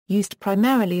Used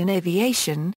primarily in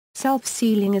aviation,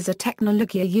 self-sealing is a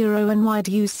technology in wide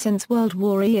use since World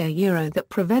War II that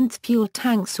prevents fuel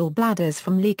tanks or bladders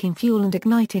from leaking fuel and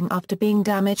igniting after being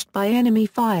damaged by enemy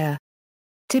fire.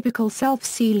 Typical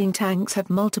self-sealing tanks have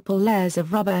multiple layers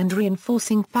of rubber and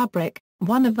reinforcing fabric,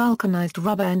 one of vulcanized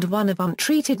rubber and one of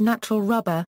untreated natural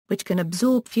rubber, which can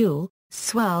absorb fuel,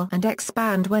 swell and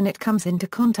expand when it comes into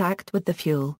contact with the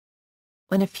fuel.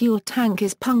 When a fuel tank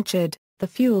is punctured, the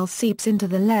fuel seeps into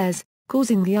the layers,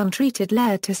 causing the untreated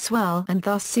layer to swell and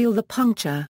thus seal the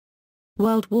puncture.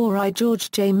 World War I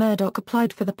George J. Murdoch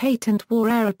applied for the patent war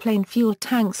aeroplane fuel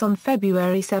tanks on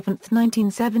February 7,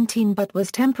 1917 but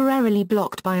was temporarily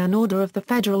blocked by an order of the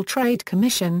Federal Trade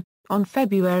Commission, on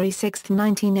February 6,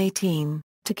 1918,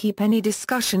 to keep any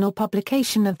discussion or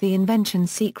publication of the invention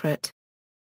secret.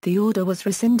 The order was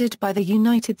rescinded by the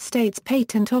United States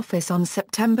Patent Office on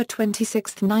September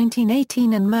 26,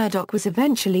 1918 and Murdoch was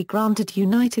eventually granted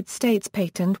United States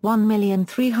Patent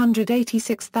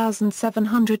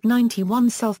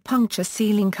 1,386,791 self-puncture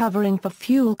sealing covering for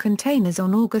fuel containers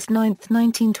on August 9,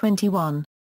 1921.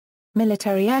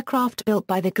 Military aircraft built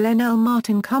by the Glenn L.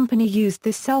 Martin Company used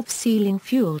this self-sealing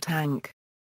fuel tank.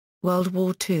 World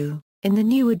War II, in the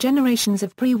newer generations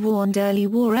of pre-war and early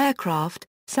war aircraft,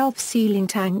 self-sealing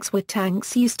tanks were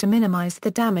tanks used to minimize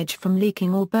the damage from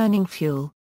leaking or burning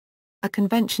fuel. A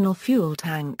conventional fuel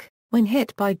tank, when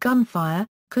hit by gunfire,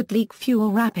 could leak fuel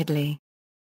rapidly.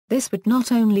 This would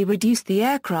not only reduce the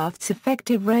aircraft's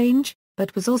effective range,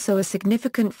 but was also a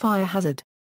significant fire hazard.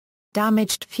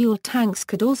 Damaged fuel tanks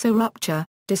could also rupture,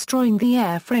 destroying the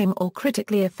airframe or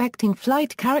critically affecting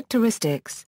flight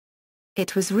characteristics.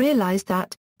 It was realized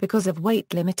that, because of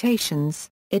weight limitations,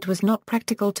 it was not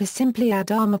practical to simply add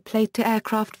armor plate to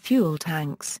aircraft fuel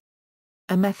tanks.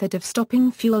 A method of stopping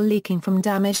fuel leaking from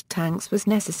damaged tanks was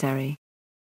necessary.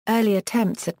 Early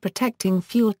attempts at protecting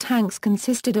fuel tanks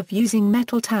consisted of using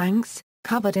metal tanks,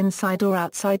 covered inside or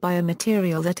outside by a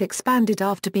material that expanded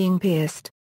after being pierced.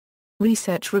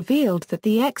 Research revealed that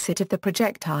the exit of the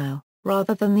projectile,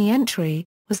 rather than the entry,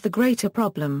 was the greater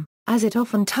problem, as it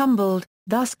often tumbled,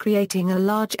 thus creating a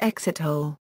large exit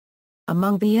hole.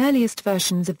 Among the earliest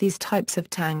versions of these types of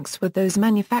tanks were those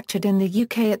manufactured in the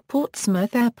UK at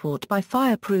Portsmouth Airport by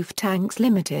Fireproof Tanks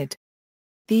Limited.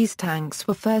 These tanks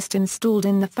were first installed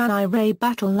in the Fanny Ray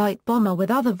Battle Light Bomber with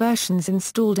other versions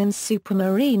installed in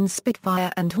Supermarine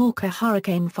Spitfire and Hawker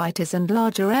Hurricane fighters and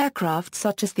larger aircraft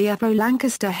such as the Avro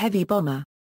Lancaster Heavy Bomber.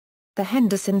 The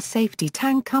Henderson Safety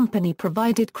Tank Company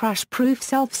provided crash-proof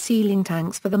self-sealing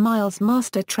tanks for the Miles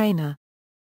Master trainer.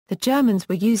 The Germans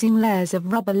were using layers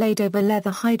of rubber laid over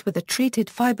leather hide with a treated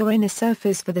fiber inner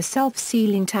surface for the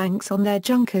self-sealing tanks on their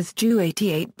Junkers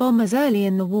Ju-88 bombers early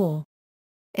in the war.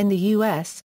 In the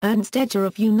U.S., Ernst Edger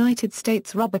of United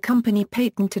States Rubber Company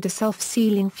patented a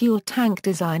self-sealing fuel tank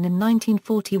design in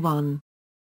 1941.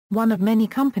 One of many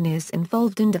companies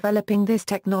involved in developing this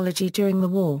technology during the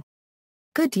war.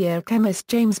 Goodyear chemist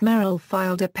James Merrill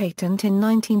filed a patent in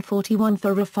 1941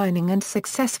 for refining and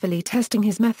successfully testing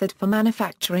his method for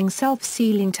manufacturing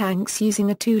self-sealing tanks using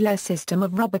a two-layer system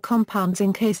of rubber compounds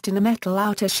encased in a metal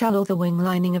outer shell or the wing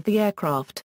lining of the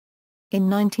aircraft. In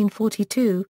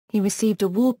 1942, he received a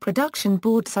War Production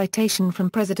Board citation from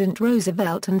President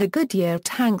Roosevelt, and the Goodyear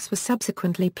tanks were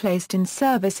subsequently placed in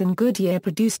service in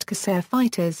Goodyear-produced Corsair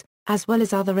fighters, as well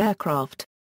as other aircraft.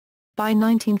 By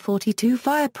 1942,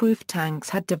 fireproof tanks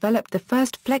had developed the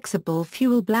first flexible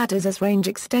fuel bladders as range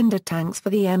extender tanks for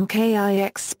the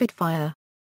MKIX Spitfire.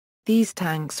 These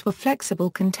tanks were flexible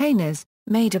containers,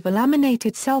 made of a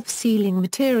laminated self-sealing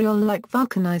material like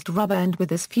vulcanized rubber and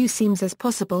with as few seams as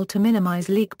possible to minimize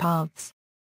leak paths.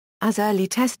 As early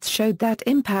tests showed that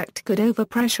impact could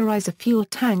overpressurize a fuel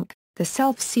tank, the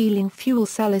self-sealing fuel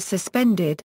cell is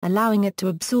suspended, allowing it to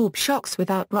absorb shocks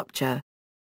without rupture.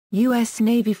 U.S.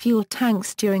 Navy fuel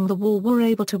tanks during the war were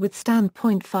able to withstand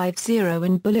 .50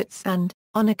 in bullets and,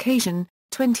 on occasion,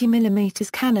 20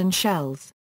 mm cannon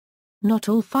shells. Not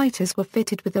all fighters were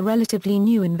fitted with the relatively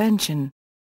new invention.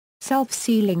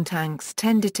 Self-sealing tanks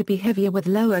tended to be heavier with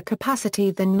lower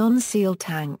capacity than non-sealed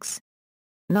tanks.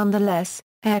 Nonetheless,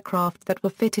 aircraft that were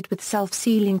fitted with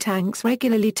self-sealing tanks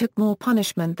regularly took more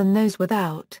punishment than those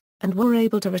without, and were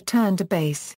able to return to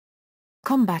base.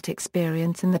 Combat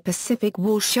experience in the Pacific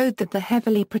War showed that the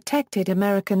heavily protected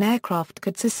American aircraft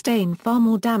could sustain far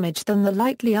more damage than the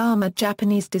lightly armored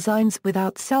Japanese designs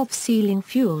without self-sealing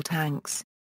fuel tanks.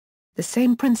 The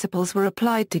same principles were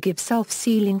applied to give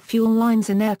self-sealing fuel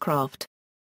lines in aircraft.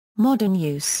 Modern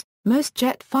use: most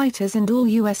jet fighters and all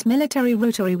U.S. military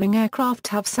rotary wing aircraft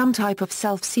have some type of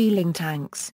self-sealing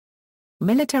tanks.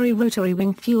 Military rotary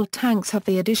wing fuel tanks have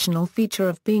the additional feature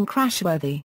of being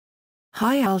crashworthy.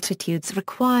 High altitudes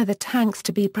require the tanks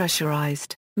to be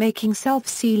pressurized, making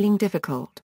self-sealing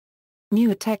difficult.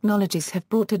 Newer technologies have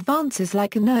brought advances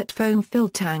like inert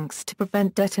foam-filled tanks to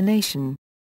prevent detonation.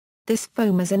 This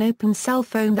foam is an open-cell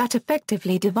foam that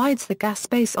effectively divides the gas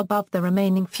space above the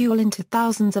remaining fuel into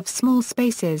thousands of small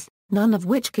spaces, none of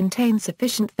which contain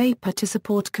sufficient vapor to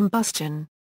support combustion.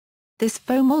 This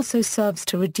foam also serves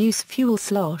to reduce fuel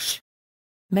slosh.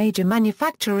 Major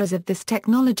manufacturers of this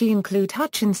technology include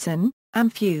Hutchinson,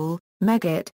 Amfuel,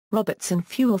 Meggitt, Robertson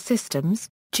Fuel Systems,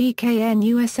 GKN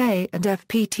USA and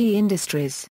FPT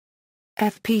Industries.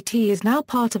 FPT is now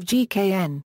part of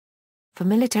GKN. For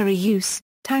military use,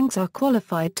 tanks are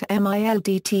qualified to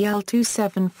MILDTL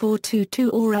 27422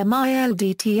 or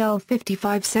MILDTL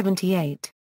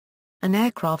 5578. An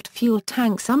aircraft fuel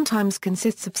tank sometimes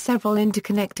consists of several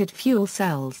interconnected fuel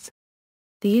cells.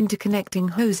 The interconnecting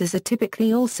hoses are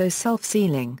typically also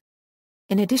self-sealing.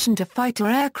 In addition to fighter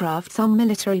aircraft, some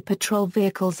military patrol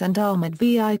vehicles and armored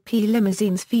VIP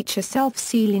limousines feature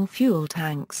self-sealing fuel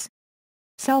tanks.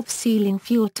 Self-sealing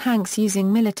fuel tanks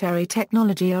using military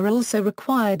technology are also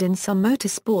required in some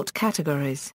motorsport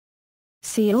categories.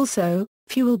 See also,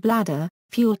 fuel bladder,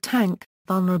 fuel tank,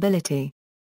 vulnerability.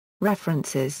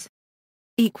 References.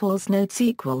 Notes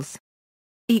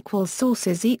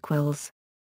sources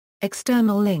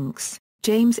External links.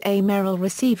 James A. Merrill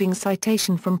receiving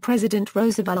citation from President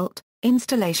Roosevelt,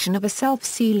 installation of a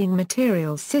self-sealing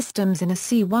materials systems in a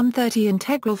C-130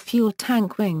 integral fuel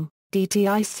tank wing,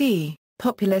 DTIC,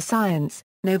 Popular Science,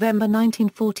 November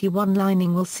 1941.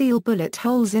 Lining will seal bullet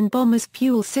holes in bomber's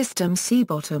fuel system. See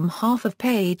bottom half of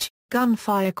page.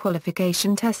 Gunfire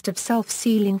qualification test of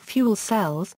self-sealing fuel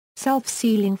cells,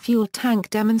 self-sealing fuel tank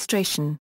demonstration.